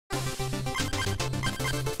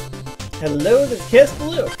Hello, this is Kiss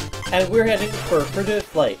Blue, and we're heading for a frigid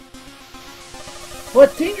flight.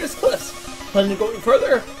 What dangerous cliffs! Planning to go any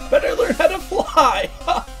further? Better learn how to fly!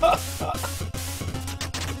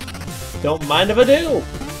 Don't mind if I do!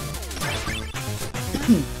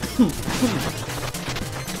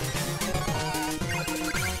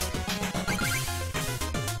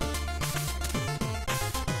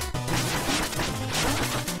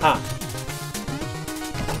 Ah.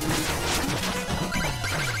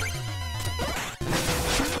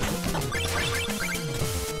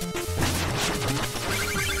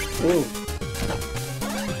 Ooh.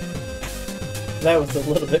 That was a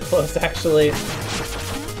little bit close, actually.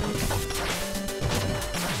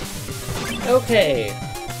 Okay.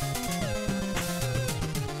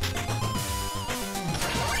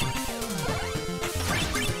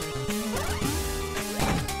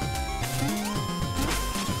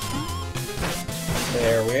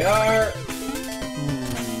 There we are.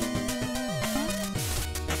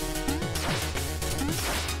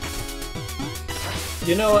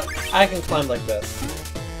 You know what? I can climb like this.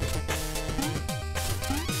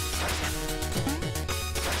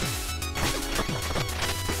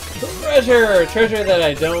 Treasure! Treasure that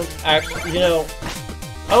I don't actually, you know...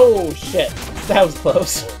 Oh, shit. That was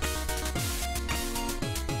close.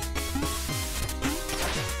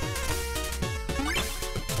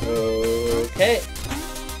 Okay.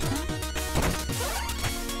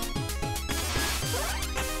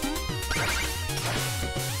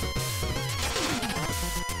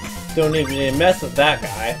 Don't even need to mess with that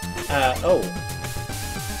guy. Oh.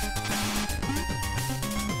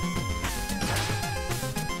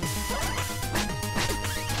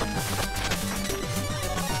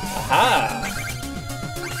 Aha!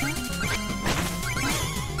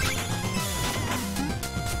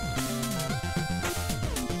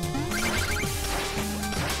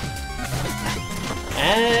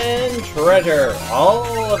 And treasure!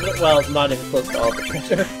 All of it. Well, not even close to all the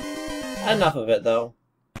treasure. Enough of it, though.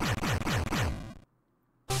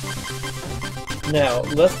 Now,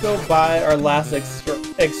 let's go buy our last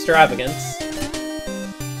extravagance.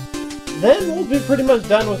 Then we'll be pretty much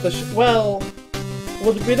done with the well,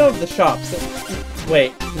 we'll be done with the shops.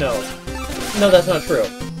 Wait, no. No, that's not true.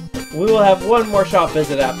 We will have one more shop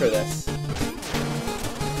visit after this.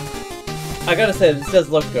 I gotta say, this does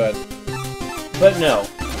look good. But no.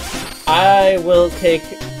 I will take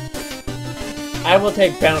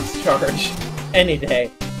bounce charge any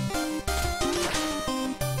day.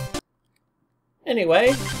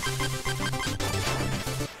 Anyway.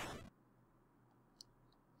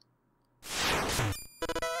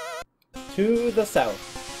 To the south.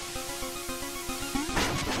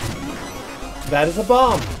 That is a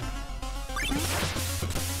bomb!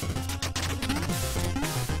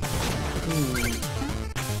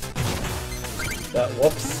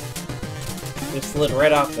 Whoops. Just slid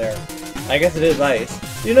right off there. I guess it is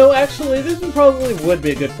ice. You know, actually, this one probably would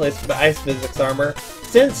be a good place for the ice physics armor,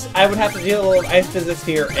 since I would have to deal with ice physics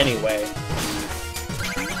here anyway.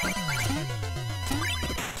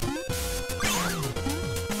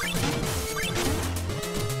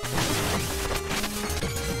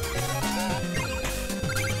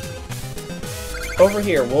 Over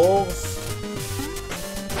here, wolves.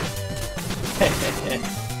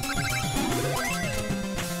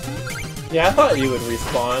 Yeah, I thought you would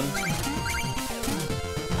respawn.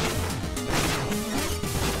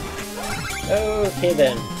 Okay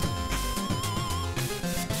then.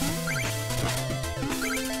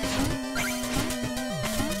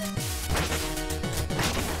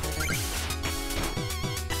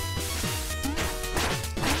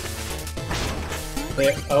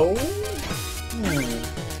 There. Oh.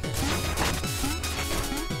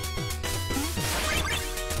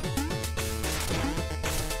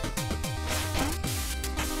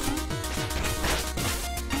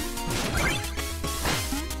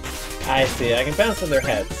 I see. I can bounce on their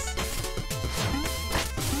heads.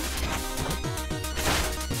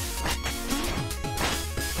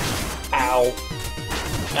 Ow.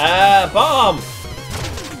 Ah, bomb!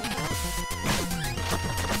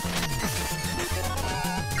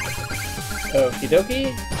 Okie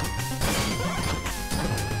dokie.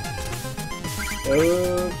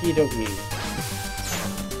 Okie dokie.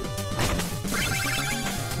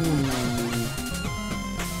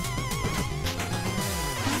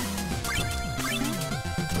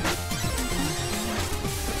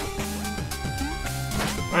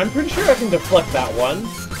 I'm pretty sure I can deflect that one.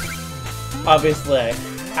 Obviously I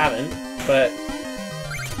haven't, but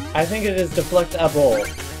I think it is deflectable.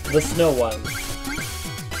 The snow one.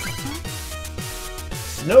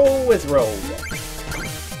 Snow is rolled.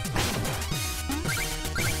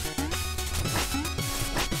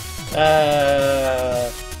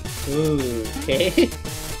 Ooh, okay.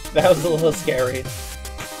 That was a little scary.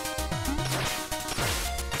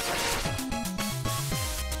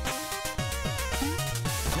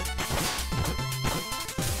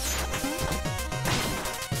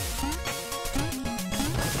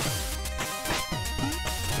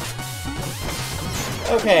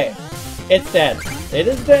 Okay, it's dead. It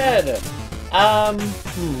is dead!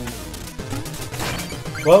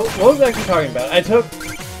 Well, what was I actually talking about? I took...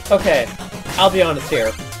 Okay, I'll be honest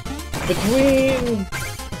here. Between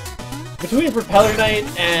Propeller Knight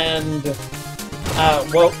and...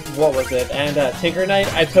 what was it? And Tinker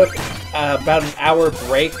Knight, I took about an hour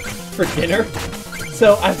break for dinner.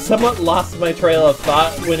 So I've somewhat lost my trail of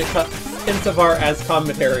thought when it comes insofar as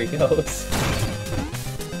commentary goes.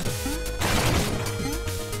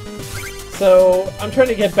 So, I'm trying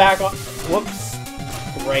to get back on... Whoops.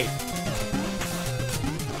 Great.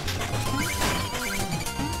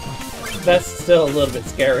 That's still a little bit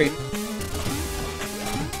scary.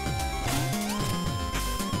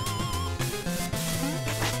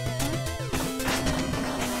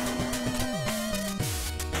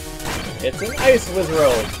 It's an ice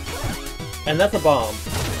wizard, and that's a bomb.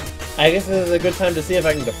 I guess this is a good time to see if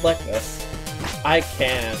I can deflect this. I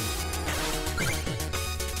can.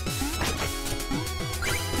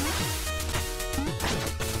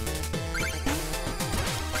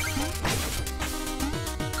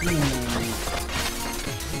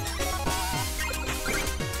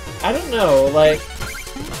 I don't know, like,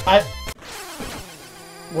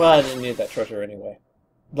 well, I didn't need that treasure anyway.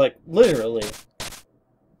 Like, literally.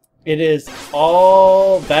 It is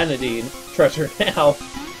all vanity treasure now.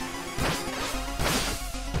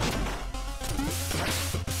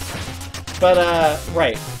 But,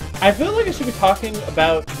 right. I feel like I should be talking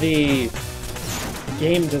about the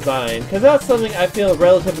game design, because that's something I feel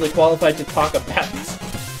relatively qualified to talk about.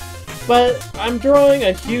 But I'm drawing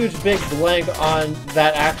a huge big blank on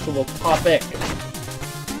that actual topic.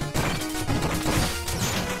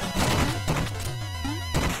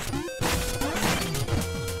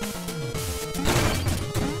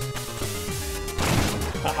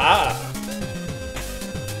 Haha!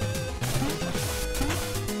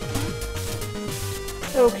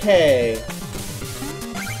 Okay.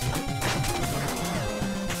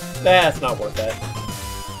 That's not worth it.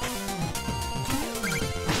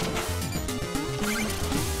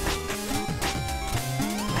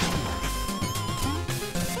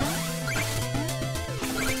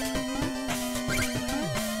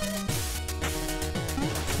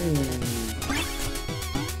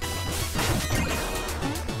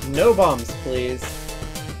 No bombs, please.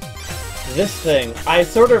 This thing. I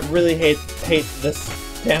sort of really hate this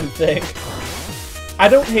damn thing. I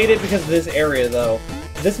don't hate it because of this area, though.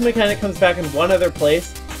 This mechanic comes back in one other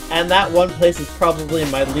place, and that one place is probably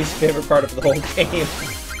my least favorite part of the whole game.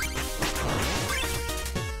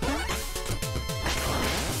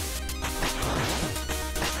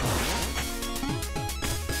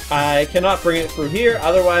 I cannot bring it through here,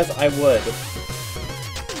 otherwise I would.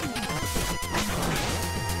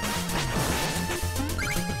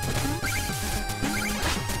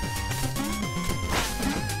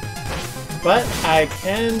 But I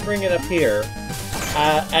can bring it up here,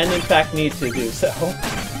 and in fact need to do so.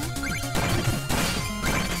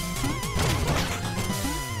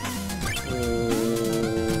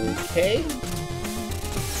 Okay.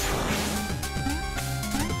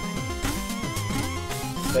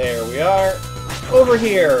 There we are. Over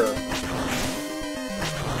here!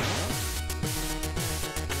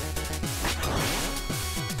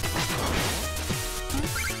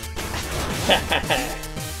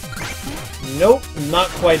 Nope, not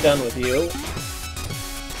quite done with you.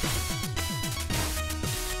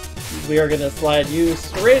 We are gonna slide you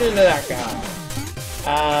straight into that guy.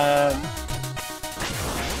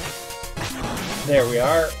 There we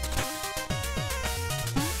are.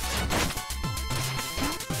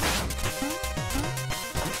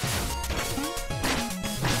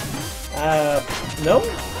 No?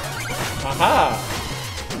 Haha!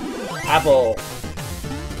 Apple.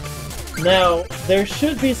 Now, there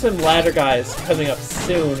should be some ladder guys coming up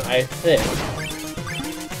soon, I think.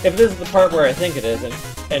 If this is the part where I think it is,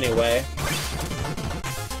 anyway.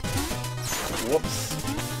 Whoops.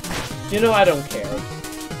 You know, I don't care.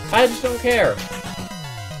 I just don't care.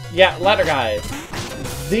 Yeah, ladder guys.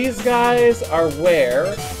 These guys are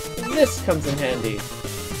where this comes in handy.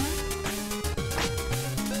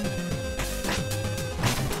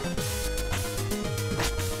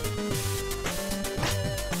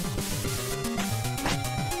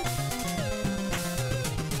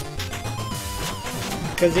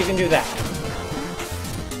 Because you can do that.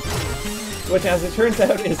 which as it turns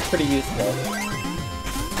out is pretty useful.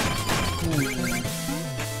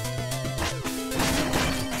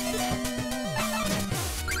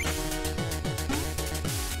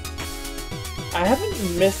 I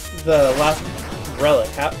haven't missed the last relic.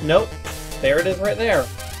 Nope. There it is right there.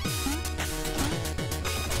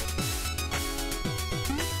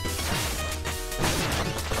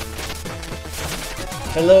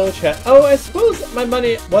 Hello, chat. Oh, I suppose my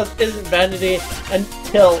money isn't vanity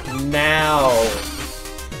until now.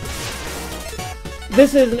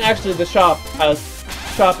 This isn't actually the shop I was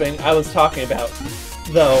talking about,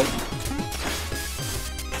 though.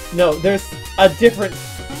 No, there's a different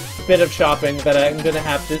bit of shopping that I'm gonna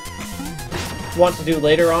have to want to do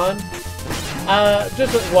later on.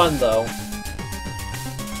 Just one though.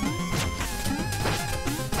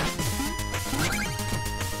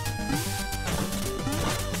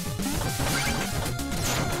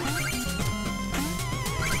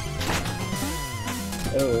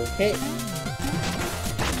 Okay.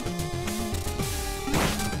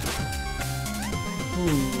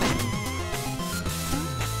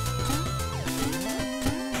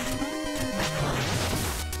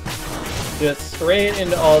 Just straight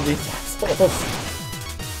into all these assholes.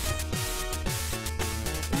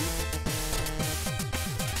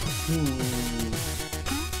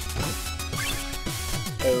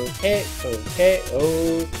 Okay, okay,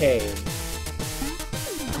 okay.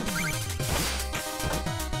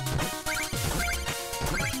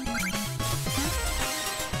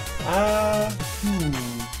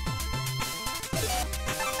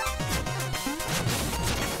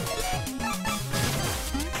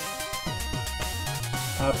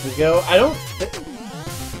 Up we go. I don't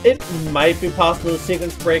it might be possible to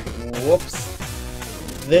sequence break, whoops,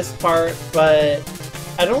 this part, but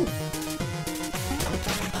I'm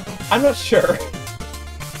not sure.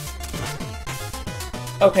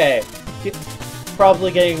 Okay.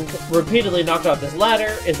 Probably getting repeatedly knocked off this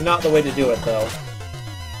ladder is not the way to do it, though.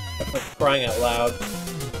 That's like crying out loud.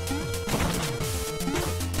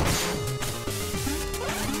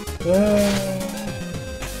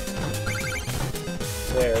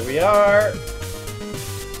 There we are.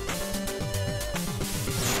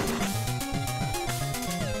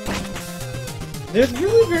 There's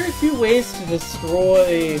really very few ways to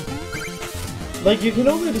destroy... Like, you can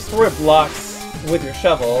only destroy blocks with your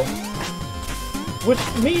shovel, which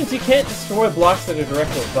means you can't destroy blocks that are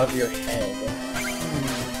directly above your head.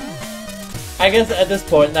 I guess at this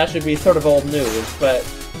point that should be sort of old news, but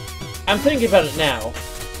I'm thinking about it now,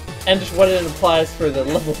 and just what it implies for the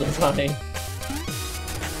level design.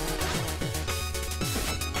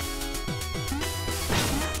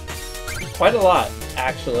 Quite a lot,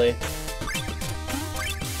 actually.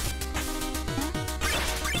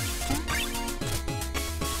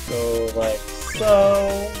 Go like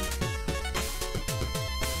so.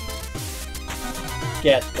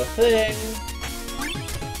 Get the thing.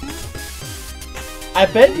 I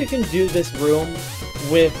bet you can do this room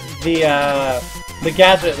with the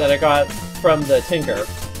gadget that I got from the Tinker.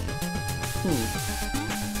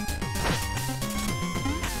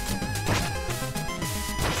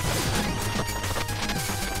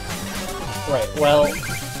 Right, well...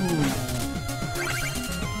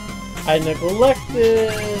 I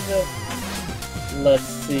neglected... Let's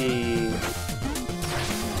see...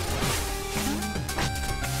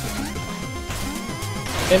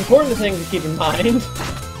 Important thing to keep in mind.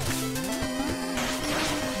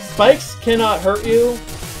 Spikes cannot hurt you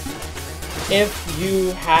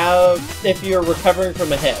if you're recovering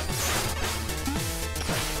from a hit.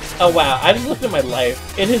 Oh wow, I just looked at my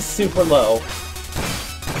life. It is super low.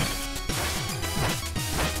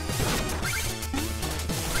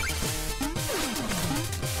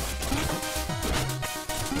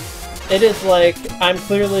 It is like, I'm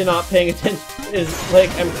clearly not paying attention,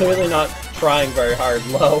 I'm clearly not trying very hard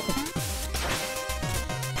low.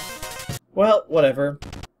 Well, whatever.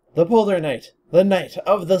 The Boulder Knight, the Knight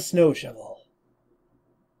of the Snow Shovel.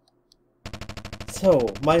 So,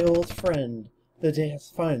 my old friend, the day has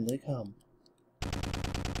finally come.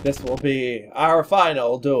 This will be our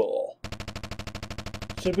final duel.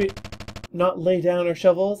 Should we not lay down our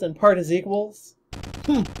shovels and part as equals?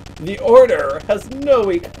 The Order has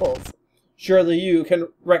no equals. Surely you can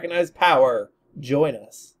recognize power. Join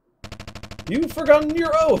us. You've forgotten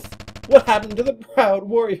your oath. What happened to the proud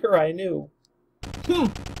warrior I knew?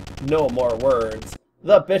 No more words.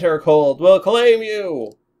 The bitter cold will claim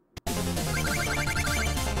you.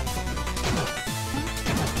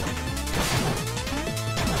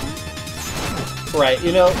 Right,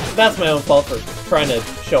 you know, that's my own fault for trying to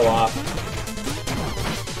show off.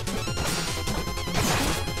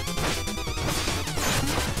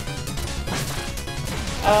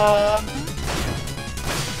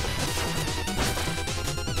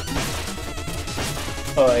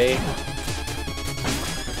 Oi.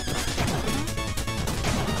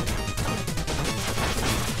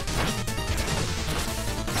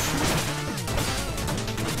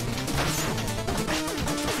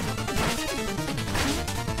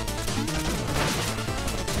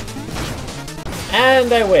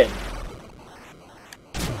 And I win.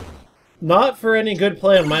 Not for any good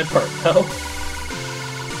play on my part, though.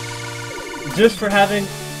 Just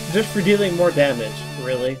for dealing more damage,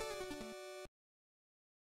 really.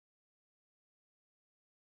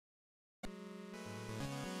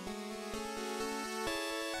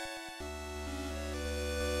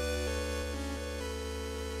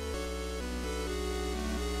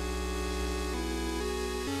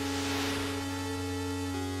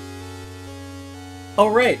 Oh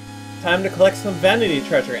right, time to collect some vanity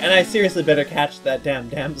treasure, and I seriously better catch that damn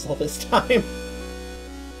damsel this time.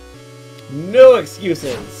 No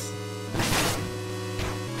excuses!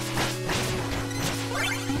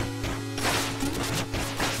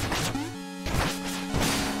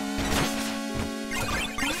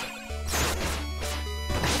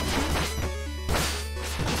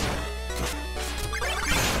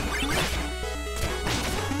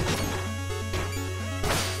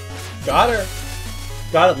 Got her!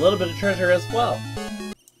 Got a little bit of treasure as well.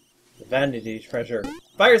 The vanity treasure.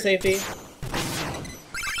 Fire safety!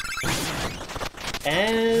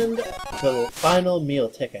 And the final meal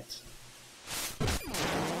ticket.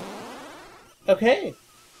 Okay.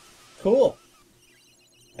 Cool.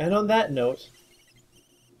 And on that note,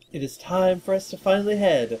 it is time for us to finally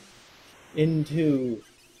head into...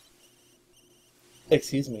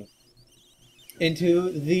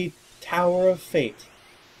 into the Tower of Fate.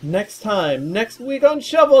 Next time, next week on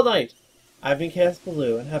Shovel Knight! I've been Cass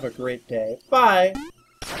Baloo, and have a great day. Bye!